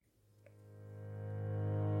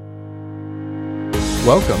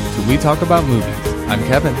Welcome to We Talk About Movies. I'm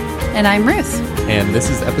Kevin. And I'm Ruth. And this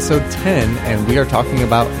is episode 10, and we are talking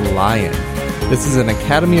about Lion. This is an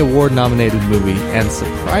Academy Award nominated movie, and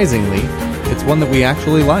surprisingly, it's one that we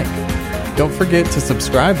actually like. Don't forget to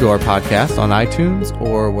subscribe to our podcast on iTunes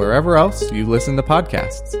or wherever else you listen to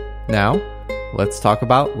podcasts. Now, let's talk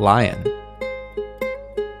about Lion.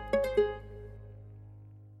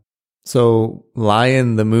 So,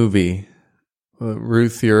 Lion the movie.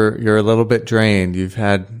 Ruth, you're a little bit drained. You've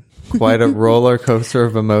had quite a roller coaster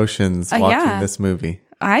of emotions watching this movie.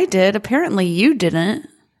 I did. Apparently you didn't.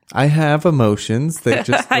 I have emotions that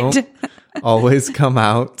just don't always come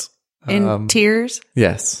out. In tears?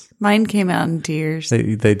 Yes. Mine came out in tears.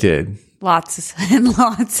 They did. Lots and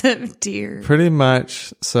lots of tears. Pretty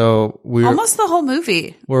much. So almost the whole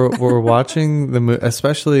movie. We're watching the movie,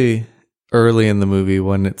 especially early in the movie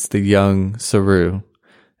when it's the young Saru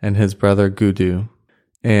and his brother Gudu.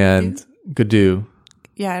 And Gudu.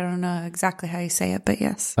 Yeah, I don't know exactly how you say it, but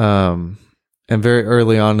yes. And very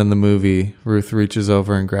early on in the movie, Ruth reaches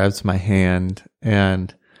over and grabs my hand,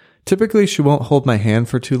 and typically she won't hold my hand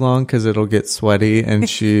for too long because it'll get sweaty, and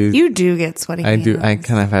she... You do get sweaty hands. I do. I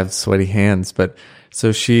kind of have sweaty hands, but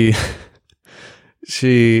so she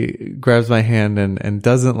grabs my hand and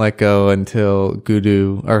doesn't let go until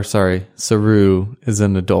Saru is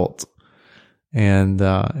an adult. And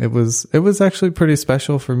it was actually pretty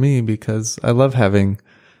special for me because I love having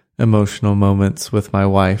emotional moments with my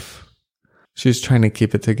wife. She's trying to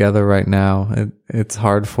keep it together right now. It's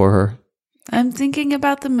hard for her. I'm thinking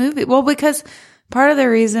about the movie. Well, because part of the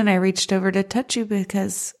reason I reached over to touch you,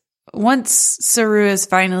 because once Saru is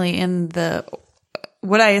finally in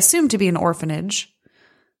what I assume to be an orphanage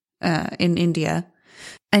in India,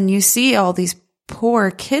 and you see all these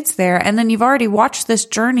poor kids there, and then you've already watched this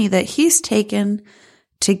journey that he's taken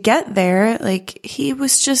to get there. Like, he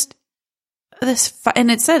was just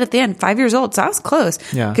and it said at the end 5 years old, so I was close.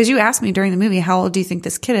 Yeah, because you asked me during the movie, how old do you think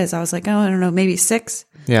this kid is? I was like, oh, I don't know, maybe 6.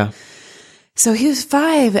 Yeah. So he was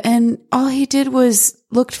 5, and all he did was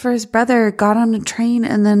looked for his brother, got on a train,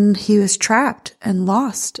 and then he was trapped and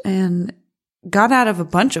lost and got out of a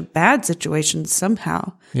bunch of bad situations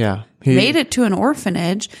somehow. Yeah. He made it to an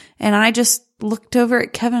orphanage, and I just looked over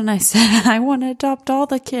at Kevin and I said, I want to adopt all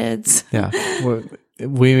the kids. Yeah. Well,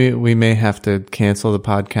 we may have to cancel the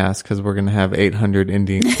podcast because we're going to have 800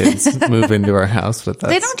 Indian kids move into our house with us.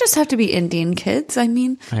 They don't just have to be Indian kids. I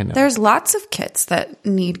mean, there's lots of kids that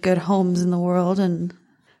need good homes in the world, and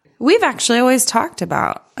we've actually always talked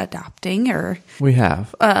about adopting, or we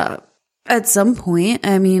have at some point.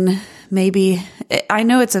 I mean, maybe I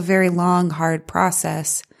know it's a very long, hard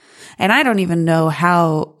process. And I don't even know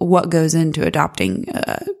what goes into adopting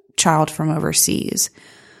a child from overseas.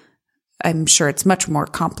 I'm sure it's much more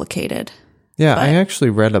complicated. Yeah, I actually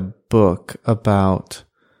read a book about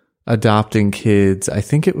adopting kids. I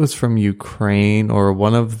think it was from Ukraine or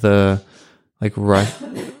one of the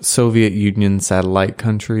Soviet Union satellite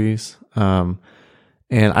countries. And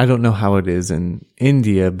I don't know how it is in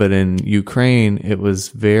India, but in Ukraine, it was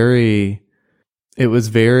very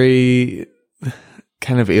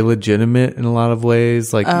kind of illegitimate in a lot of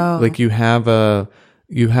ways. Like you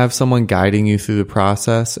have someone guiding you through the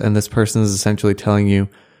process, and this person is essentially telling you,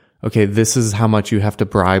 okay, this is how much you have to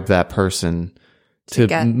bribe that person to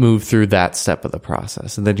move through that step of the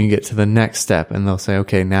process. And then you get to the next step, and they'll say,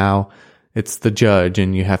 okay, now it's the judge,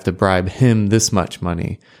 and you have to bribe him this much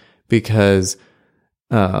money because,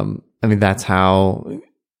 because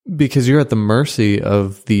you're at the mercy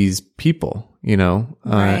of these people.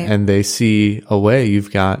 Right. And they see a way.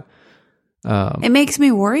 You've got... it makes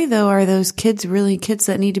me worry, though. Are those kids really kids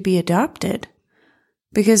that need to be adopted?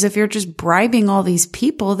 Because if you're just bribing all these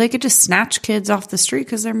people, they could just snatch kids off the street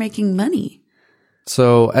because they're making money.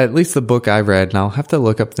 So at least the book I read, and I'll have to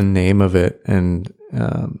look up the name of it and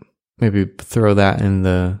maybe throw that in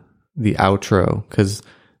the outro, because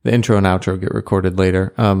the intro and outro get recorded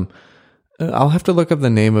later. I'll have to look up the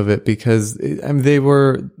name of it because they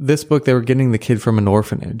were getting the kid from an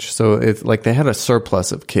orphanage. So it's like they had a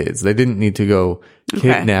surplus of kids. They didn't need to go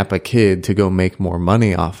kidnap a kid to go make more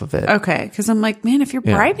money off of it. Okay. Because I'm like, man, if you're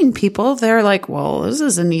bribing people, they're like, well, this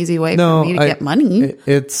is an easy way for me to get money.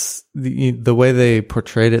 It's the way they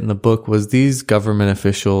portrayed it in the book was these government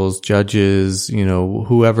officials, judges,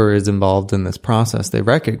 whoever is involved in this process, they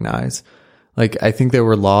recognize. Like, I think there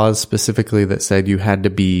were laws specifically that said you had to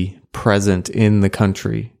be present in the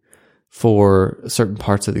country for certain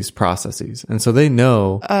parts of these processes. And so they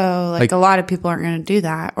know... Oh, like a lot of people aren't going to do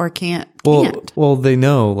that or can't. Well, they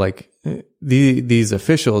know, like, these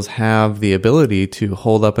officials have the ability to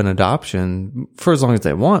hold up an adoption for as long as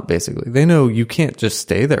they want, basically. They know you can't just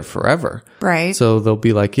stay there forever. Right. So they'll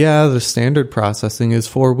be like, yeah, the standard processing is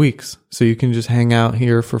 4 weeks. So you can just hang out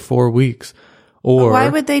here for 4 weeks. Or why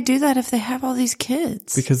would they do that if they have all these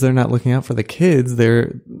kids? Because they're not looking out for the kids.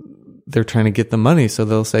 They're trying to get the money. So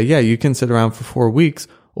they'll say, yeah, you can sit around for 4 weeks,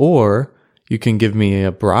 or you can give me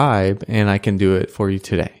a bribe and I can do it for you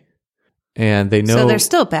today. And they know. So they're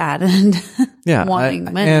still bad and wanting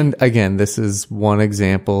money. And again, this is one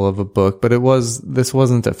example of a book, but this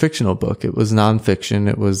wasn't a fictional book. It was nonfiction.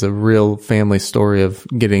 It was a real family story of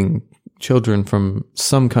getting children from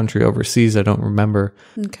some country overseas. I don't remember.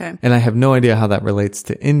 Okay. And I have no idea how that relates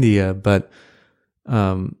to India, but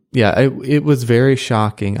it was very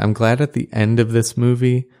shocking. I'm glad at the end of this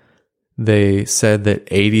movie, they said that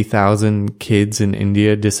 80,000 kids in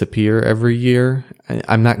India disappear every year.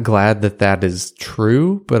 I'm not glad that that is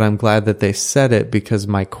true, but I'm glad that they said it, because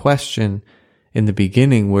my question in the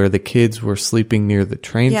beginning, where the kids were sleeping near the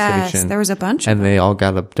train station, there was a bunch of and they all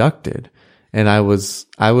got abducted. And I was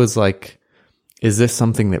like, is this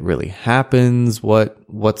something that really happens?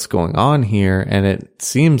 What's going on here? And it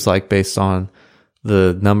seems like, based on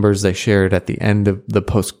the numbers they shared at the end of the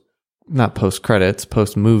post-movie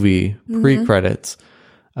pre-credits,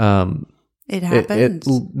 it happens.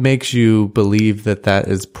 It makes you believe that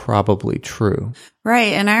is probably true.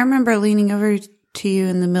 Right. And I remember leaning over to you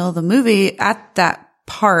in the middle of the movie at that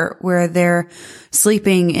part where they're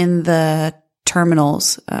sleeping in the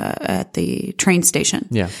terminals at the train station.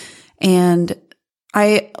 Yeah. And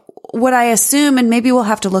what I assume, and maybe we'll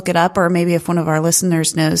have to look it up, or maybe if one of our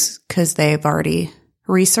listeners knows because they've already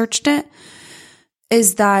researched it,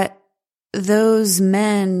 is that those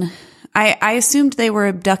men, I assumed they were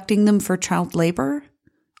abducting them for child labor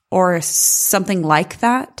or something like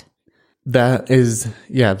that.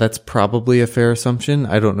 That's probably a fair assumption.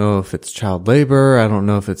 I don't know if it's child labor. I don't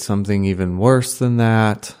know if it's something even worse than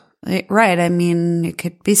that. Right. I mean, it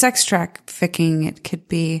could be sex trafficking. It could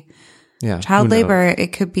be child labor.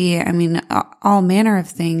 It could be, all manner of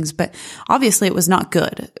things. But obviously it was not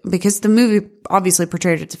good, because the movie obviously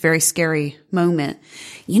portrayed it's a very scary moment.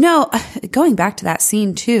 Going back to that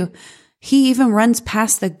scene too, he even runs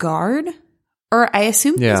past the guard. Or I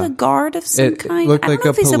assume he's a guard of some kind. It looked like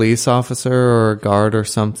a police officer or a guard or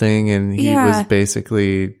something, and he was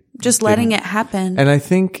basically just letting it happen. And I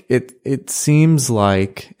think it seems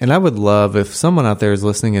like, and I would love if someone out there is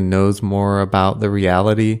listening and knows more about the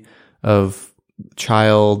reality of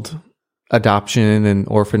child adoption and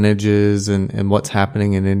orphanages and what's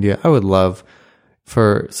happening in India. I would love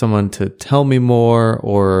for someone to tell me more,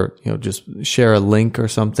 or just share a link or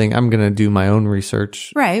something. I'm going to do my own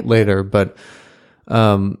research later, but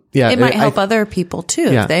it might help other people too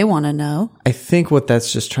if they want to know. I think what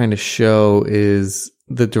that's just trying to show is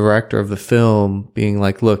the director of the film being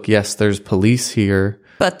like, look, yes, there's police here,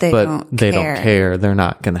 but they don't care. They're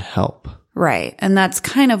not going to help. Right. And that's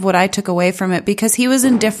kind of what I took away from it, because he was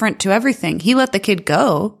indifferent to everything. He let the kid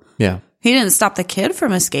go. Yeah. He didn't stop the kid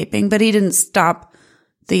from escaping, but he didn't stop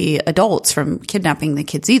the adults from kidnapping the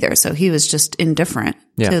kids either. So he was just indifferent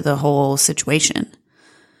to the whole situation.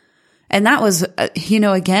 And that was,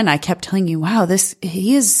 again, I kept telling you, wow,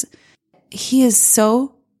 he is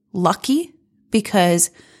so lucky,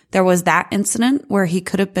 because there was that incident where he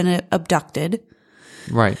could have been abducted.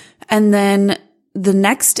 Right. And then the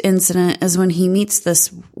next incident is when he meets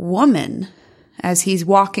this woman as he's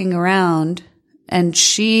walking around, and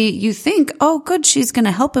you think, oh, good, she's going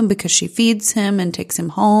to help him because she feeds him and takes him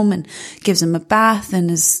home and gives him a bath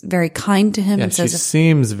and is very kind to him. Yeah, and she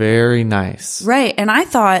seems very nice. Right. And I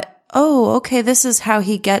thought, oh, okay, this is how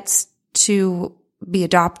he gets to be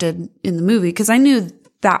adopted in the movie, because I knew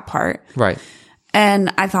that part. Right.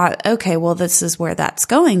 And I thought, okay, well, this is where that's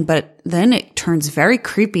going. But then it turns very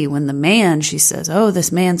creepy when she says, oh,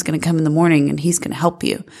 this man's going to come in the morning and he's going to help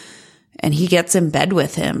you. And he gets in bed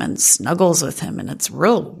with him and snuggles with him, and it's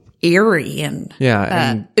real eerie and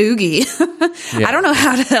oogie. I don't know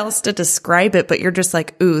how else to describe it, but you're just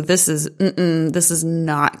like, ooh, this is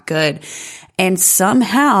not good. And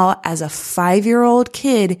somehow, as a 5-year-old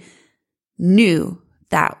kid, knew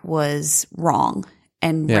that was wrong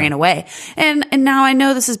and ran away. And now I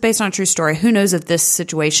know this is based on a true story. Who knows if this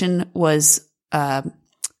situation was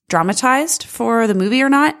dramatized for the movie or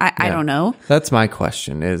not? I don't know. That's my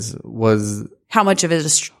question, was how much of it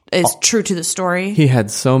is true to the story? He had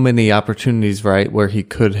so many opportunities, right, where he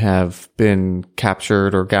could have been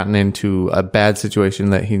captured or gotten into a bad situation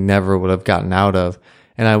that he never would have gotten out of.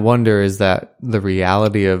 And I wonder, is that the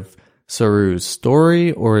reality of Saru's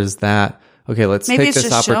story, or is that, okay, let's Maybe take it's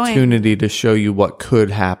this just opportunity to show you what could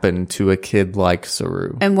happen to a kid like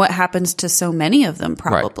Saru. And what happens to so many of them,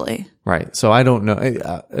 probably. Right. So I don't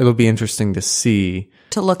know. It'll be interesting to see.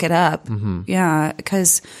 To look it up. Mm-hmm. Yeah,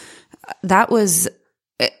 because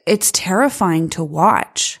it's terrifying to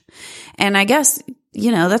watch. And I guess,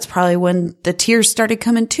 that's probably when the tears started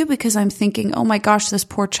coming too, because I'm thinking, oh my gosh, this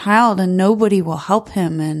poor child, and nobody will help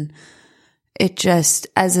him. And it just,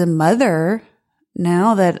 as a mother,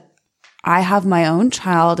 now that I have my own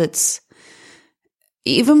child, it's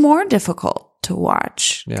even more difficult to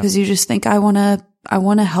watch because you just think, I want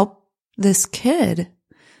to help this kid.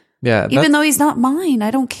 Yeah. Even though he's not mine,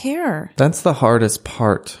 I don't care. That's the hardest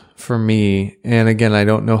part for me. And again, I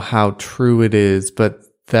don't know how true it is, but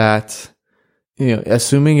that,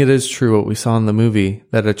 assuming it is true what we saw in the movie,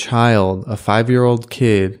 that a child, a 5-year-old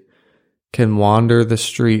kid, can wander the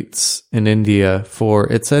streets in India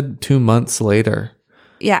for, it said 2 months later.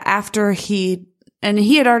 Yeah, after he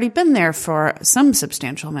had already been there for some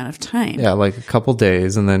substantial amount of time. Yeah, like a couple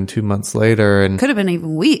days, and then 2 months later. And could have been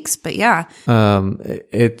even weeks, but yeah.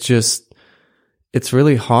 It's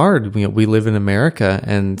really hard. We live in America,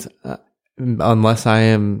 and unless I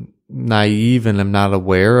am naive and I'm not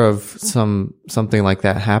aware of something like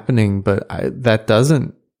that happening, but that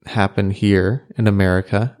doesn't happen here in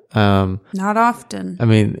America. Not often. I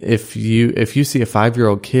mean, if you see a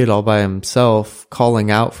 5-year-old kid all by himself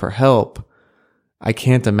calling out for help, I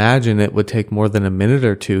can't imagine it would take more than a minute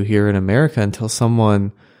or two here in America until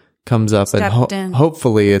someone comes up and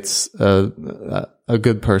hopefully it's a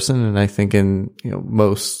good person. And I think in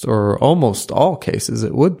most or almost all cases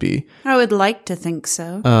it would be. I would like to think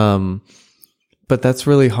so. But that's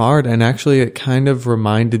really hard. And actually it kind of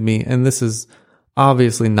reminded me, and this is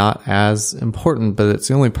obviously not as important, but it's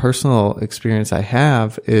the only personal experience I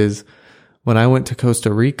have, is when I went to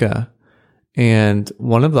Costa Rica. And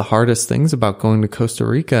one of the hardest things about going to Costa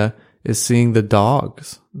Rica is seeing the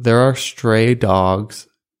dogs. There are stray dogs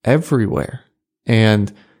everywhere.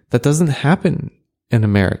 And that doesn't happen in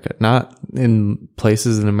America, not in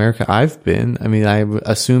places in America I've been. I mean, I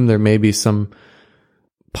assume there may be some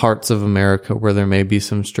parts of America where there may be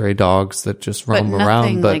some stray dogs that just roam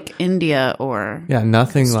around, but like India or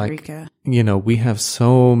nothing Costa like Rica. We have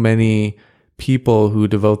so many people who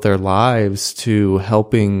devote their lives to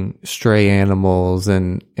helping stray animals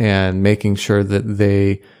and making sure that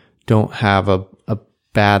they don't have a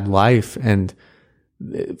bad life. And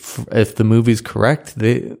if the movie's correct,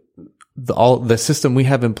 the system we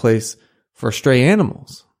have in place for stray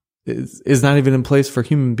animals is not even in place for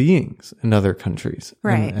human beings in other countries.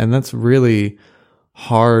 Right. And that's really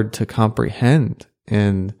hard to comprehend.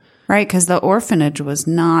 And right, because the orphanage was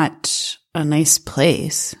not a nice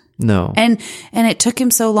place. No. And it took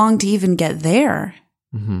him so long to even get there.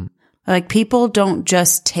 Mm-hmm. Like, people don't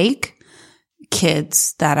just take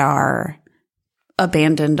kids that are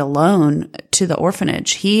abandoned alone to the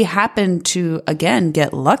orphanage. He happened to, again,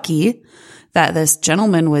 get lucky that this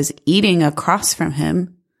gentleman was eating across from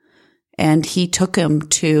him, and he took him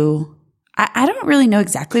to, I don't really know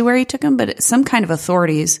exactly where he took him, but some kind of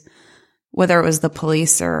authorities, whether it was the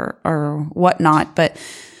police or whatnot, but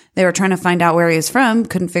they were trying to find out where he was from,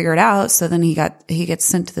 couldn't figure it out. So then he gets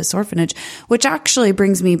sent to this orphanage, which actually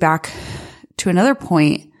brings me back to another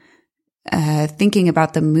point, thinking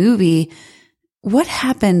about the movie. What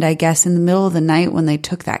happened, I guess, in the middle of the night when they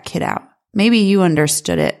took that kid out? Maybe you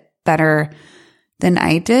understood it better than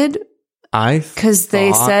I did. Because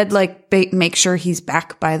they said, like, make sure he's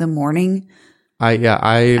back by the morning. My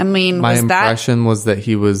impression was that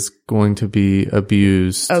he was going to be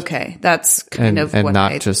abused. Okay, that's kind of what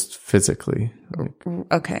not just physically.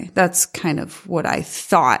 Okay, that's kind of what I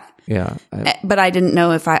thought. Yeah. But I didn't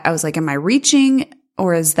know if I was like, am I reaching,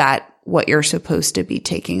 or is that what you're supposed to be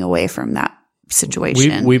taking away from that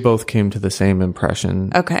situation? We both came to the same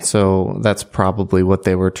impression. Okay. So that's probably what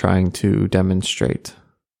they were trying to demonstrate.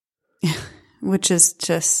 Which is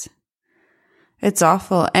just, it's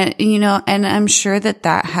awful. And, and I'm sure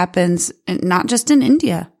that happens not just in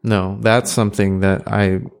India. No, that's something that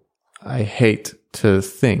I hate to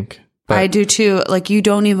think. But I do too. Like, you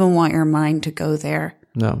don't even want your mind to go there.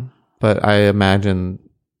 No, but I imagine,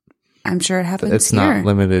 I'm sure it happens it's here. Not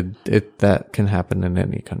limited. That can happen in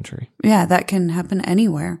any country. Yeah, that can happen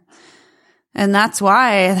anywhere. And that's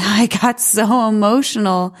why I got so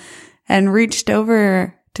emotional and reached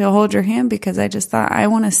over to hold your hand, because I just thought, I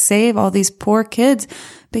want to save all these poor kids,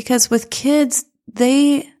 because with kids,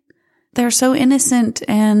 they're so innocent,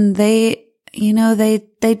 and they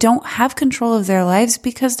don't have control of their lives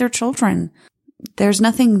because they're children. There's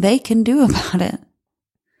nothing they can do about it.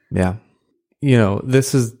 Yeah.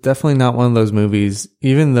 this is definitely not one of those movies,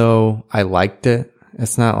 even though I liked it,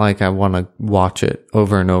 it's not like I want to watch it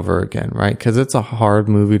over and over again, right? Because it's a hard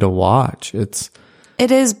movie to watch. It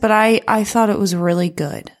is, but I thought it was really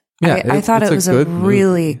good. Yeah, I thought it was a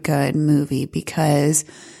really good movie because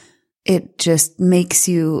it just makes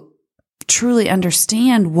you truly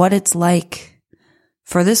understand what it's like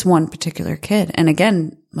for this one particular kid. And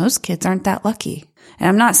again, most kids aren't that lucky. And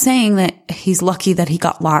I'm not saying that he's lucky that he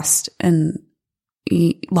got lost and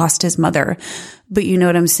he lost his mother, but you know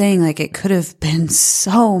what I'm saying? Like, it could have been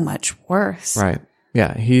so much worse. Right.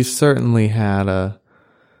 Yeah. He certainly had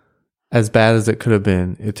as bad as it could have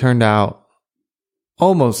been. It turned out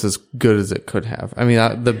almost as good as it could have. I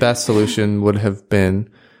mean, the best solution would have been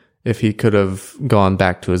if he could have gone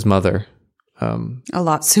back to his mother. A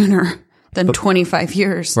lot sooner than 25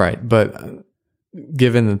 years. Right. But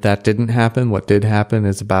given that didn't happen, what did happen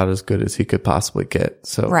is about as good as he could possibly get.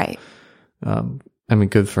 So, right. I mean,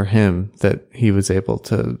 good for him that he was able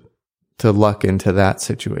to luck into that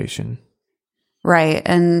situation. Right.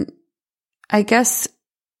 And I guess,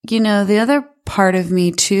 the other part of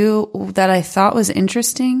me too that I thought was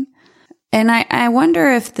interesting, and I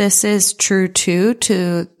wonder if this is true too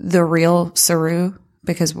to the real Saru,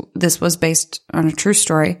 because this was based on a true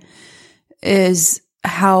story, is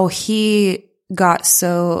how he got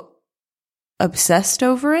so obsessed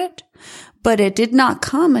over it. But it did not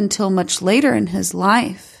come until much later in his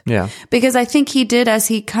life. Yeah. Because I think he did, as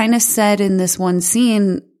he kind of said in this one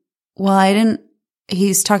scene,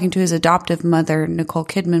 he's talking to his adoptive mother, Nicole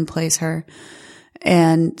Kidman plays her,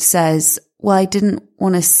 and says, well, I didn't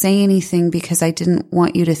want to say anything because I didn't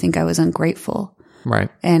want you to think I was ungrateful. Right.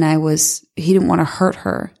 And he didn't want to hurt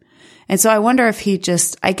her. And so I wonder if he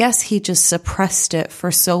just suppressed it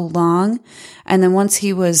for so long. And then once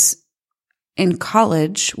he was in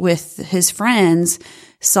college with his friends,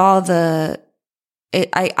 saw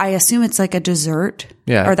I assume it's like a dessert.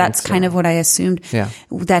 Yeah. Or that's kind of what I assumed. Yeah.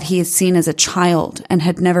 That he had seen as a child and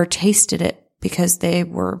had never tasted it because they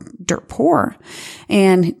were dirt poor,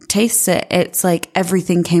 and tastes it. It's like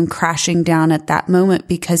everything came crashing down at that moment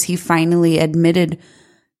because he finally admitted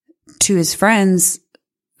to his friends,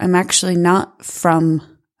 I'm actually not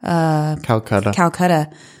from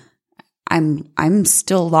Calcutta. I'm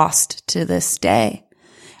still lost to this day.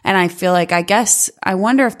 And I feel like, I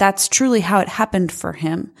wonder if that's truly how it happened for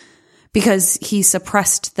him, because he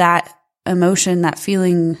suppressed that emotion, that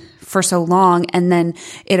feeling for so long, and then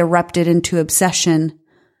it erupted into obsession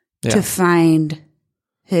to find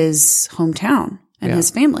his hometown and his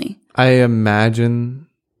family. I imagine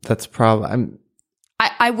that's probably...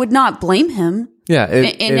 I would not blame him. Yeah,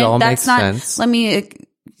 it all makes sense. Let me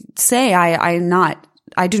say, I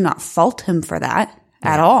do not fault him for that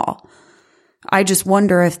at all. I just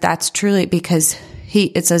wonder if that's truly because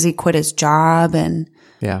it says he quit his job and...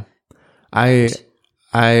 Yeah. I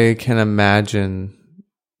can imagine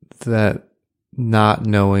that not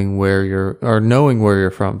knowing where knowing where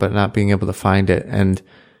you're from, but not being able to find it and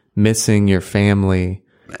missing your family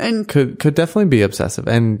and could definitely be obsessive.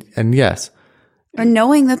 And yes. Or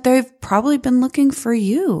knowing that they've probably been looking for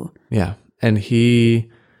you. Yeah. And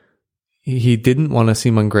he didn't want to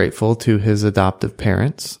seem ungrateful to his adoptive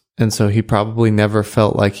parents. And so he probably never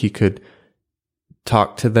felt like he could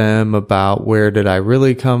talk to them about where did I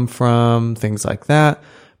really come from, things like that.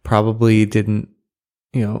 Probably didn't,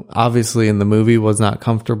 obviously in the movie was not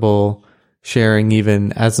comfortable sharing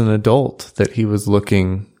even as an adult that he was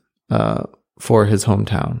looking for his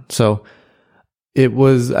hometown. So it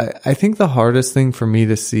was, I think, the hardest thing for me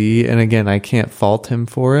to see. And again, I can't fault him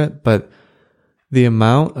for it, but the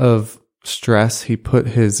amount of stress he put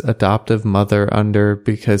his adoptive mother under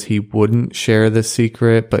because he wouldn't share the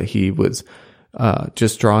secret, but he was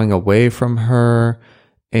just drawing away from her.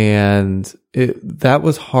 And that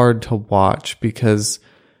was hard to watch because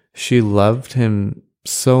she loved him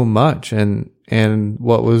so much. And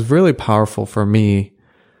what was really powerful for me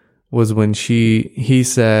was when he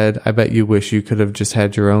said, I bet you wish you could have just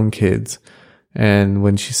had your own kids. And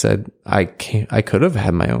when she said, I could have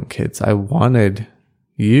had my own kids. I wanted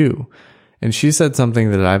you. And she said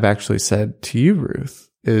something that I've actually said to you, Ruth,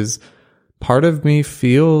 is part of me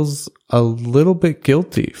feels a little bit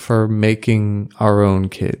guilty for making our own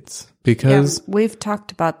kids because we've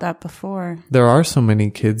talked about that before. There are so many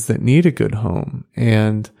kids that need a good home.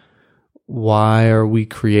 And why are we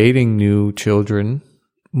creating new children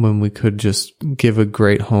when we could just give a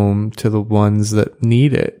great home to the ones that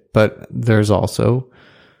need it? But there's also,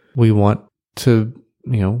 we want to,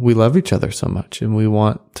 we love each other so much and we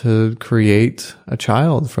want to create a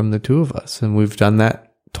child from the two of us. And we've done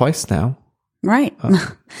that twice now. Right.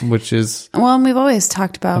 Which is well, and we've always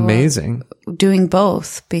talked about amazing doing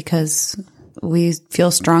both because we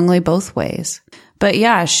feel strongly both ways. But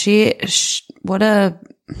yeah, she what a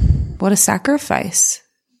sacrifice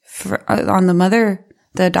on the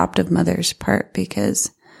adoptive mother's part,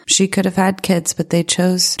 because she could have had kids, but they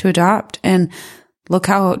chose to adopt. And look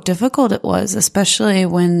how difficult it was, especially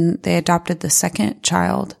when they adopted the second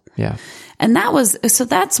child. Yeah. And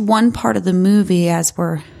that's one part of the movie, as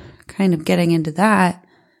we're kind of getting into that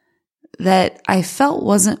I felt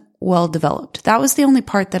wasn't well developed. That was the only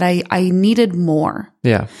part that I needed more.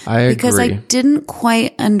 Yeah, I agree. Because I didn't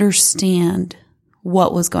quite understand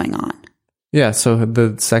what was going on. Yeah, so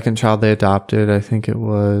the second child they adopted, I think it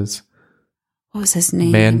was... What was his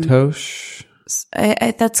name? Mantosh?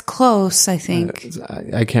 That's close, I think.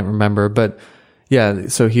 I can't remember, but yeah,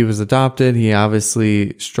 so he was adopted. He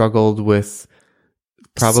obviously struggled with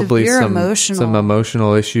probably some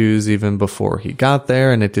emotional issues even before he got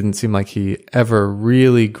there, and it didn't seem like he ever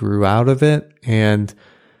really grew out of it. And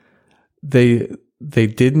they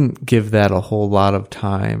didn't give that a whole lot of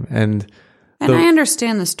time. And I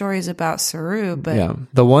understand the stories about Saru, but yeah,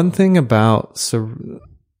 the one thing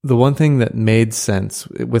that made sense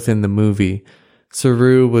within the movie,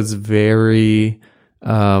 Saru was very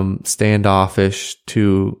standoffish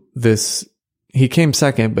to this. He came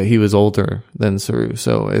second, but he was older than Saru.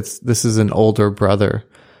 So this is an older brother.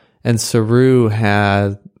 And Saru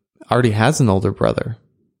already has an older brother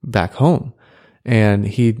back home. And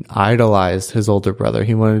he idolized his older brother.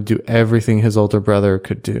 He wanted to do everything his older brother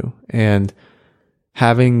could do. And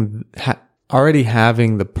already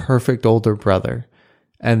having the perfect older brother,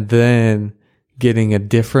 and then getting a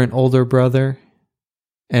different older brother,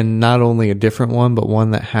 and not only a different one, but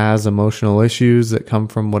one that has emotional issues that come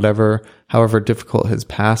from however difficult his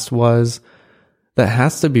past was, that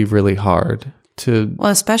has to be really hard to...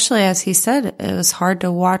 Well, especially as he said, it was hard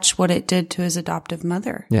to watch what it did to his adoptive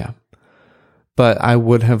mother. Yeah. But I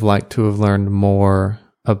would have liked to have learned more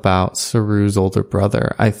about Saru's older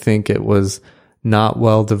brother. I think it was not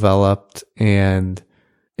well developed, and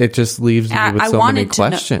it just leaves me with so many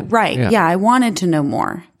questions. Right. Yeah, I wanted to know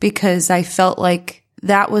more because I felt like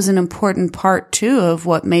that was an important part too of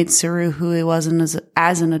what made Saru who he was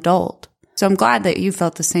as an adult. So I'm glad that you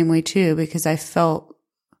felt the same way too, because I felt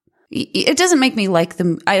it doesn't make me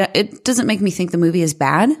it doesn't make me think the movie is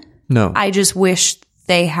bad. No. I just wish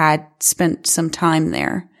they had spent some time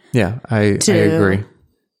there. Yeah, I agree.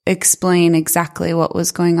 Explain exactly what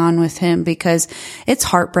was going on with him, because it's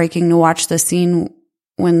heartbreaking to watch the scene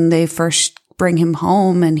when they first bring him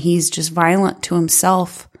home and he's just violent to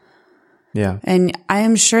himself. Yeah. And I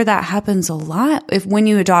am sure that happens a lot when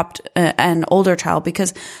you adopt an older child,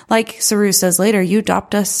 because like Saru says later, you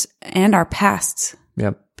adopt us and our pasts.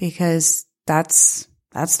 Yep. Because that's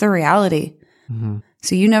the reality. Mm-hmm.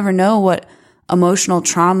 So you never know what emotional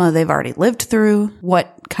trauma they've already lived through,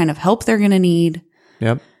 what kind of help they're going to need.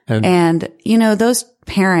 Yep. And those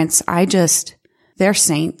parents, they're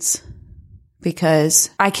saints, because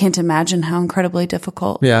I can't imagine how incredibly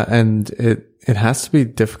difficult. Yeah. And it has to be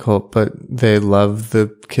difficult, but they love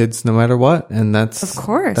the kids no matter what. And that's, of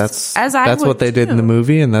course, that's what they did in the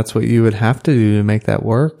movie. And that's what you would have to do to make that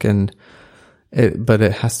work. But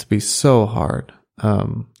it has to be so hard.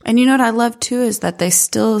 And you know what I love too, is that they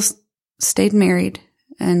still stayed married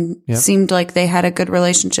and seemed like they had a good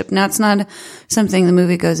relationship. Now, it's not something the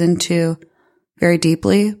movie goes into very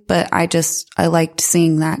deeply, but I liked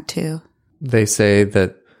seeing that too. They say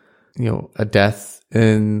that, a death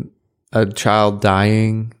in a child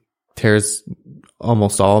dying tears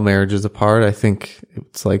almost all marriages apart. I think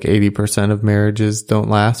it's like 80% of marriages don't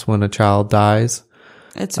last when a child dies.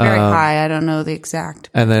 It's very high. I don't know the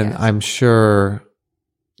exact. And then I'm sure,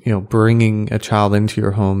 bringing a child into your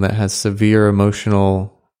home that has severe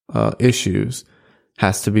emotional issues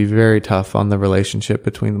has to be very tough on the relationship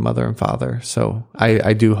between the mother and father. So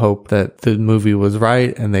I do hope that the movie was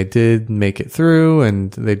right and they did make it through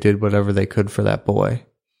and they did whatever they could for that boy.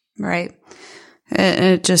 Right.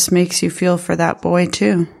 It just makes you feel for that boy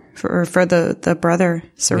too, for the brother,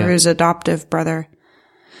 Saru's adoptive brother.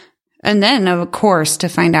 And then, of course, to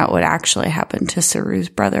find out what actually happened to Saru's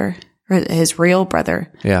brother, or his real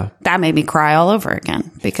brother. Yeah. That made me cry all over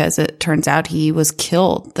again, because it turns out he was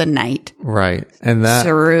killed the night. Right. And that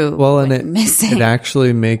Saru went missing. It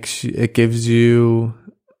actually makes you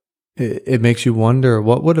wonder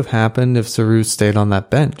what would have happened if Saru stayed on that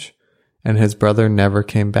bench and his brother never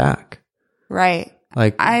came back. Right.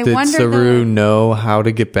 Like, did Saru know how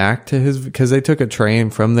to get back to because they took a train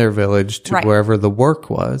from their village to wherever the work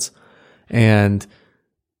was. And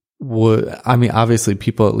obviously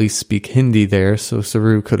people at least speak Hindi there, so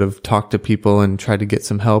Saru could have talked to people and tried to get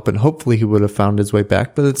some help, and hopefully he would have found his way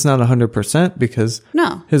back, but it's not 100% because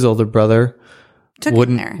his older brother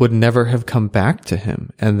would never have come back to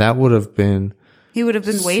him, and that would have been... He would have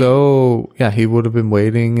been waiting. So, yeah, he would have been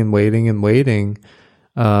waiting and waiting and waiting.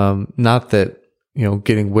 Not that,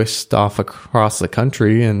 getting whisked off across the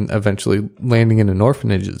country and eventually landing in an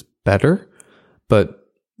orphanage is better, but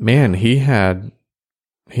man, he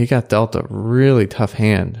got dealt a really tough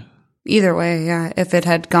hand. Either way, yeah. If it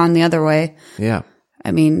had gone the other way. Yeah.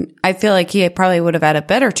 I mean, I feel like he probably would have had a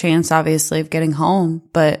better chance, obviously, of getting home,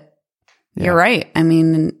 but you're right. I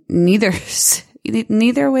mean, neither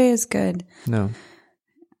way is good. No.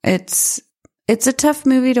 It's a tough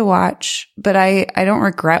movie to watch, but I don't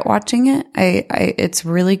regret watching it. It's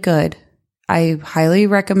really good. I highly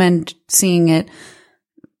recommend seeing it.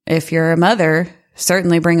 If you're a mother,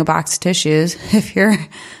 certainly bring a box of tissues. If you're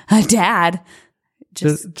a dad,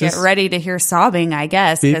 just get ready to hear sobbing, I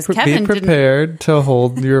guess. Be prepared to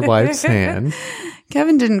hold your wife's hand.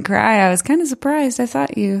 Kevin didn't cry. I was kind of surprised. I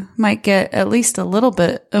thought you might get at least a little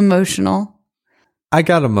bit emotional. I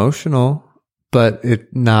got emotional, but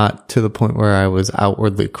not to the point where I was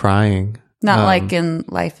outwardly crying. Not like in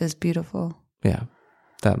Life is Beautiful. Yeah,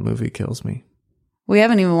 that movie kills me. We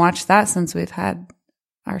haven't even watched that since we've had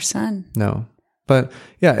our son. No. But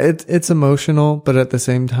yeah, it's emotional, but at the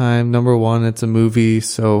same time, number one, it's a movie,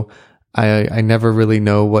 so I never really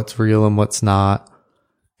know what's real and what's not.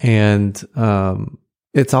 And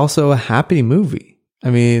it's also a happy movie. I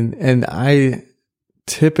mean, and I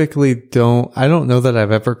typically don't know that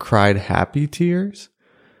I've ever cried happy tears.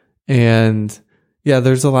 And yeah,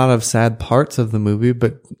 there's a lot of sad parts of the movie,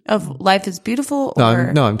 but of Life is Beautiful or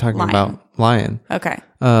I'm talking Lion? About Lion. Okay.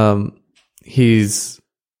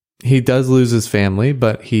 He does lose his family,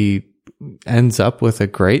 but he ends up with a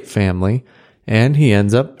great family, and he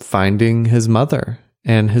ends up finding his mother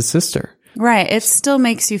and his sister. Right. It still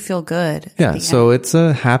makes you feel good. Yeah. So it's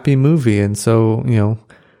a happy movie. And so,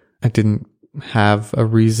 I didn't have a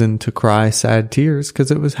reason to cry sad tears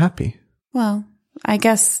because it was happy. Well, I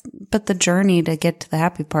guess, but the journey to get to the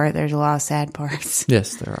happy part, there's a lot of sad parts.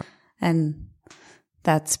 Yes, there are. And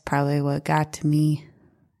that's probably what got to me.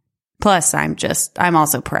 Plus, I'm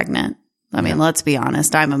also pregnant. I mean, let's be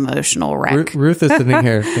honest. I'm emotional wreck. Ruth is sitting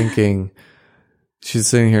here thinking, she's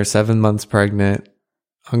sitting here 7 months pregnant,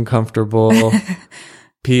 uncomfortable,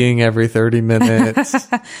 peeing every 30 minutes.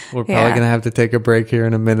 We're probably going to have to take a break here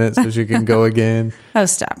in a minute so she can go again. Oh,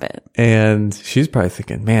 stop it. And she's probably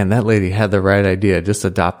thinking, man, that lady had the right idea. Just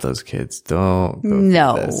adopt those kids. Don't go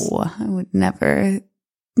No, I would never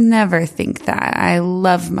think that. I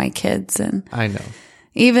love my kids. And I know.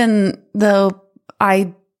 Even though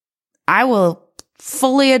I will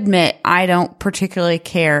fully admit I don't particularly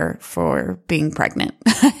care for being pregnant.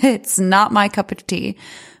 It's not my cup of tea,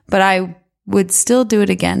 but I would still do it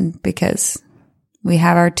again because we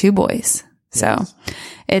have our 2 boys. So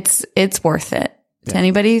it's worth it. Yeah. To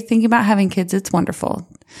anybody thinking about having kids, it's wonderful.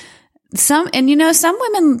 Some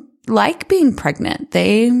women like being pregnant.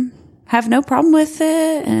 They have no problem with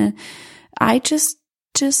it. And I just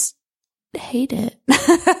hate it.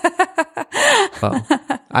 Well,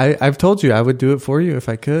 I've told you I would do it for you if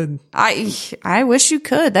I could. I wish you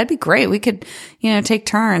could. That'd be great. We could, take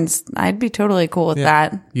turns. I'd be totally cool with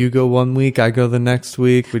that. You go 1 week, I go the next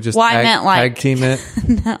week. We just tag team it.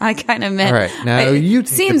 No, I kind of meant. All right, now you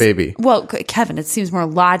take the baby. Well, Kevin, it seems more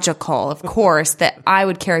logical, of course, that I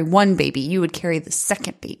would carry 1 baby. You would carry the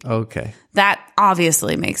second baby. Okay. That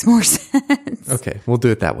obviously makes more sense. Okay, we'll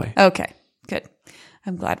do it that way. Okay, good.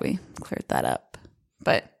 I'm glad we cleared that up.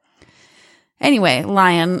 But anyway,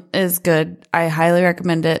 Lion is good. I highly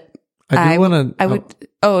recommend it. I do want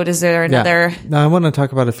to. Is there another? Yeah. No, I want to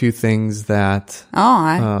talk about a few things that.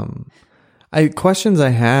 Questions I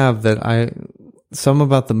have some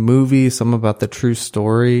about the movie, some about the true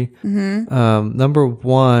story. Mm-hmm. Number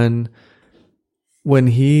one, when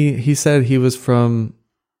he said he was from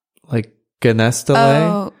like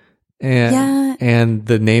Ganestale, and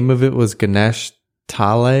the name of it was Ganesh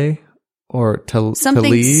Tale or something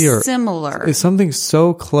Tali or similar. It's something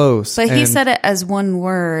so close. But he said it as one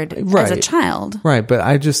word as a child. Right. But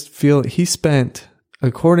I just feel he spent,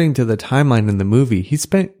 according to the timeline in the movie, he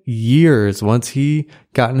spent years once he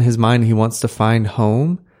got in his mind he wants to find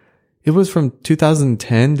home. It was from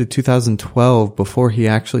 2010 to 2012 before he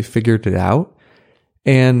actually figured it out.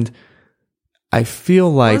 And I feel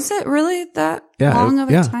like... Was it really that long of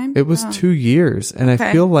a time? It was 2 years. And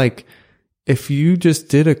I feel like if you just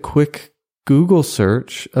did a quick Google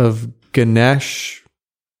search of Ganesh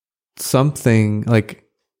something like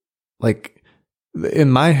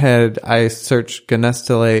in my head, I searched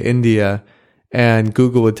Ganesthalay, India, and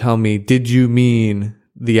Google would tell me, did you mean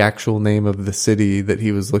the actual name of the city that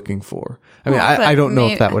he was looking for? I mean, I don't know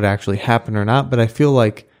if that would actually happen or not, but I feel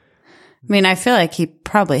like he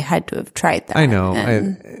probably had to have tried that. I know.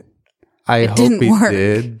 I hope he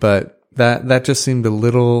did, but that just seemed a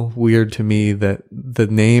little weird to me that the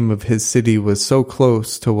name of his city was so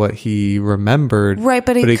close to what he remembered. Right,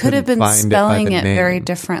 but he could have been spelling it very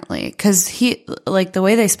differently, because the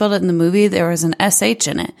way they spelled it in the movie, there was an SH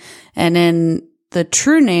in it. And in the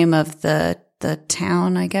true name of the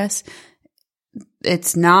town, I guess,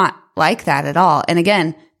 it's not like that at all. And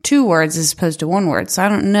again, 2 words as opposed to 1 word. So I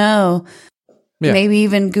don't know. Yeah. Maybe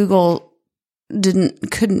even Google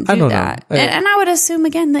couldn't do that. And I would assume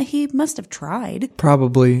again that he must have tried.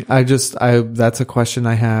 Probably. That's a question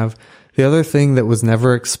I have. The other thing that was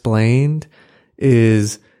never explained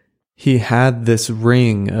is he had this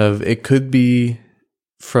ring of, it could be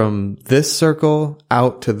from this circle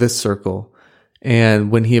out to this circle. And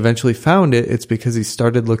when he eventually found it, it's because he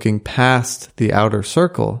started looking past the outer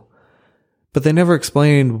circle. But they never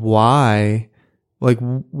explained why, like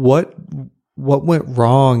what went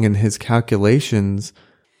wrong in his calculations.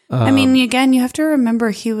 I mean, again, you have to remember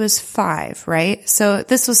he was 5, right? So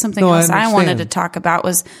this was something else I wanted to talk about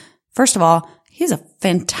was, first of all, he has a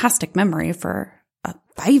fantastic memory for a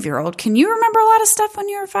 5-year-old. Can you remember a lot of stuff when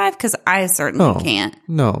you were 5? Because I certainly can't.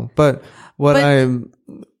 No, but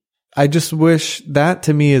I just wish that,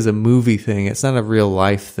 to me, is a movie thing. It's not a real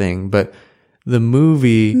life thing, but the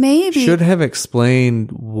movie should have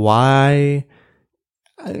explained why.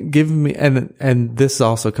 Give me, and this is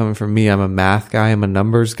also coming from me. I'm a math guy. I'm a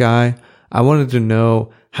numbers guy. I wanted to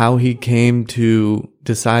know how he came to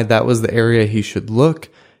decide that was the area he should look,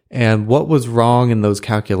 and what was wrong in those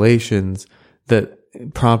calculations that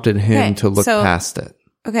prompted him to look past it.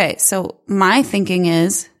 Okay, so my thinking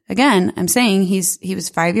is, again, I'm saying he was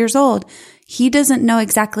 5 years old. He doesn't know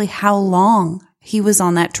exactly how long he was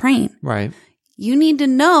on that train. Right. You need to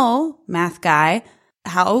know, math guy,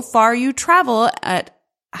 how far you travel at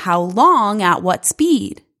how long at what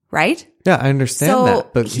speed, right? Yeah, I understand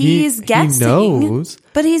that, but he's guessing. He knows.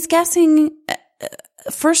 But he's guessing.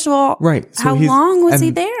 First of all, right? So how long was he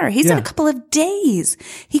there? He's in a couple of days.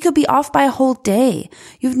 He could be off by a whole day.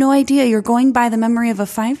 You have no idea. You're going by the memory of a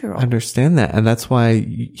 5-year-old. I understand that, and that's why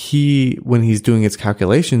when he's doing his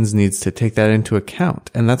calculations, needs to take that into account,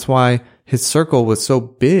 and that's why his circle was so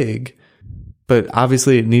big. But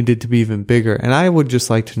obviously, it needed to be even bigger, and I would just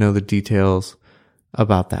like to know the details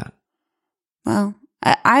about that. Well,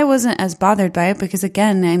 I wasn't as bothered by it because,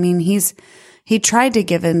 again, I mean, he tried to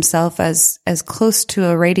give himself as close to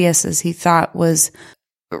a radius as he thought was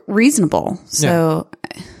reasonable. So,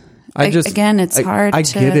 again, it's hard. I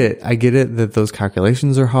get it. I get it that those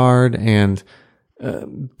calculations are hard, and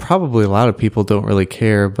probably a lot of people don't really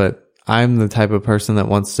care. But I'm the type of person that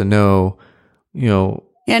wants to know,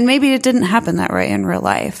 And maybe it didn't happen that way in real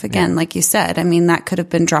life. Again, like you said, I mean, that could have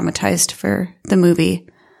been dramatized for the movie.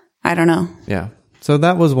 I don't know. Yeah. So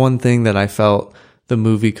that was one thing that I felt the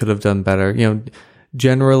movie could have done better.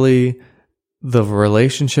 Generally, the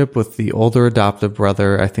relationship with the older adoptive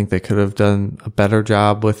brother, I think they could have done a better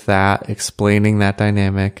job with that, explaining that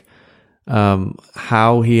dynamic.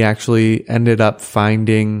 How he actually ended up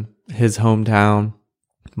finding his hometown.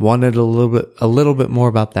 Wanted a little bit more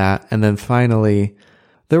about that. And then finally,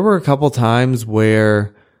 there were a couple times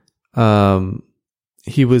where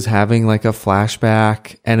he was having like a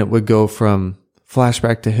flashback, and it would go from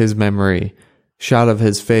flashback to his memory, shot of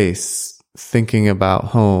his face, thinking about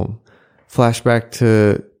home, flashback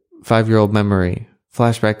to 5-year-old memory,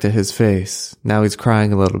 flashback to his face. Now he's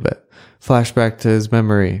crying a little bit. Flashback to his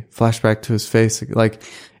memory, flashback to his face. Like,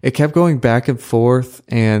 it kept going back and forth,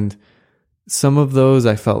 and some of those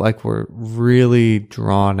I felt like were really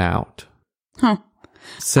drawn out.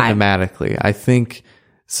 Cinematically. I think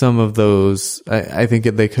some of those, I think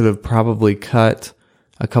they could have probably cut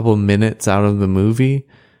a couple minutes out of the movie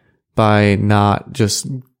by not just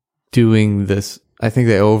doing this. I think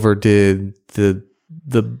they overdid a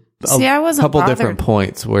couple different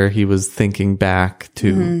points where he was thinking back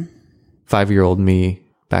to 5-year-old me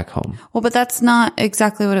back home. Well, but that's not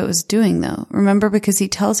exactly what it was doing, though. Remember, because he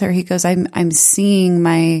tells her, he goes, I'm seeing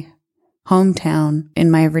my hometown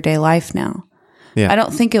in my everyday life now. Yeah. I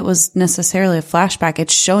don't think it was necessarily a flashback.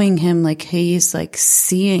 It's showing him like he's like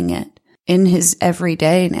seeing it in his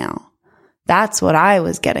everyday now. That's what I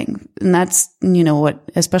was getting. And that's,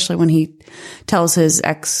 what, especially when he tells his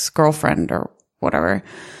ex-girlfriend or whatever,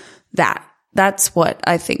 that's what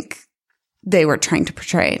I think they were trying to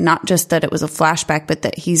portray. Not just that it was a flashback, but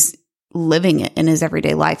that he's living it in his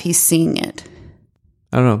everyday life. He's seeing it.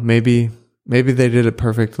 I don't know. Maybe they did it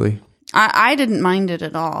perfectly. I didn't mind it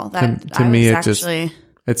at all. To me,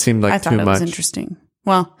 it seemed like too much. Was interesting.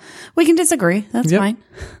 Well, we can disagree. That's fine.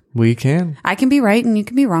 We can. I can be right and you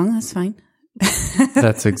can be wrong. That's fine.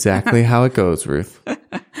 That's exactly how it goes, Ruth.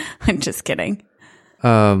 I'm just kidding.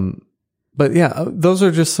 But yeah, those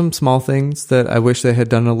are just some small things that I wish they had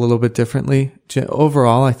done a little bit differently.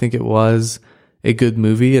 Overall, I think it was a good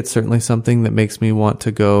movie. It's certainly something that makes me want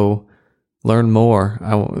to go learn more.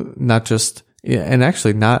 And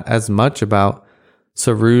actually not as much about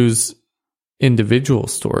Saru's individual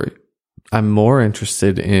story. I'm more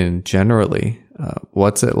interested in generally,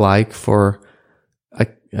 what's it like for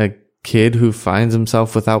a kid who finds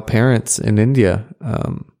himself without parents in India.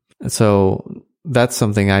 So that's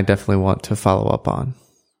something I definitely want to follow up on.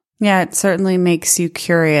 Yeah, it certainly makes you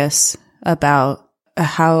curious about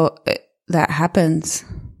how that happens.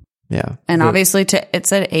 Yeah. And obviously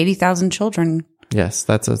it's at 80,000 children. Yes,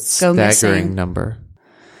 that's a staggering number.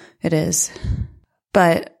 It is.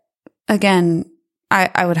 But again,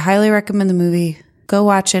 I would highly recommend the movie. Go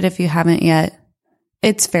watch it if you haven't yet.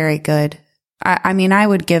 It's very good. I mean, I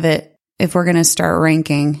would give it, if we're going to start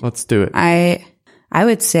ranking. Let's do it. I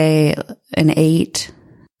would say an 8.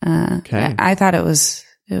 Okay. I thought it was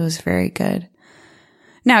very good.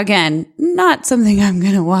 Now, again, not something I'm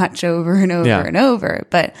going to watch over and over and over,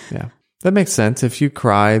 but yeah, that makes sense. If you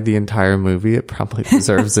cry the entire movie, it probably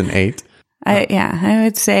deserves an 8. I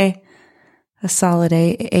would say a solid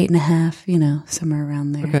 8.5, somewhere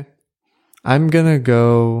around there. Okay. I'm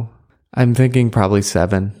thinking probably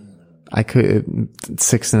 7. I could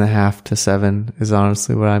 6.5 to 7 is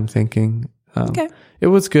honestly what I'm thinking. Okay. It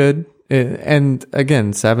was good. And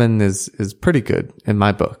again, 7 is pretty good in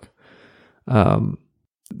my book.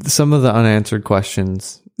 Some of the unanswered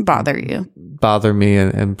questions bother me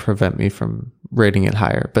and prevent me from rating it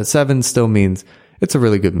higher. But 7 still means it's a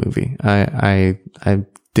really good movie. I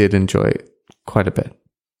did enjoy it quite a bit.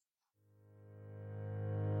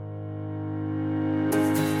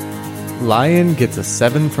 Lion gets a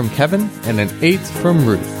 7 from Kevin and an 8 from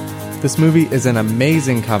Ruth. This movie is an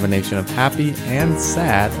amazing combination of happy and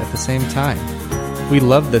sad at the same time. We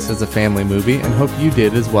love this as a family movie and hope you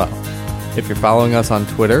did as well. If you're following us on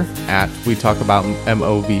Twitter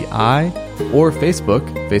 @WeTalkAboutMovi or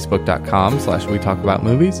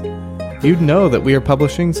Facebook.com/WeTalkAboutMovies, you'd know that we are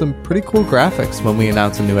publishing some pretty cool graphics when we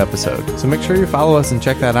announce a new episode. So make sure you follow us and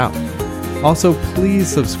check that out. Also, please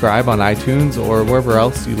subscribe on iTunes or wherever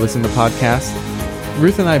else you listen to podcasts.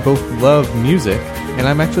 Ruth and I both love music, and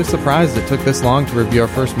I'm actually surprised it took this long to review our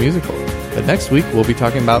first musical. But next week, we'll be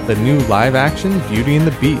talking about the new live-action Beauty and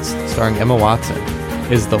the Beast, starring Emma Watson.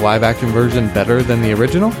 Is the live-action version better than the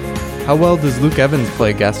original? How well does Luke Evans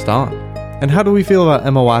play Gaston? And how do we feel about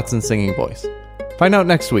Emma Watson's singing voice? Find out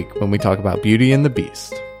next week when we talk about Beauty and the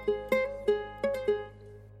Beast.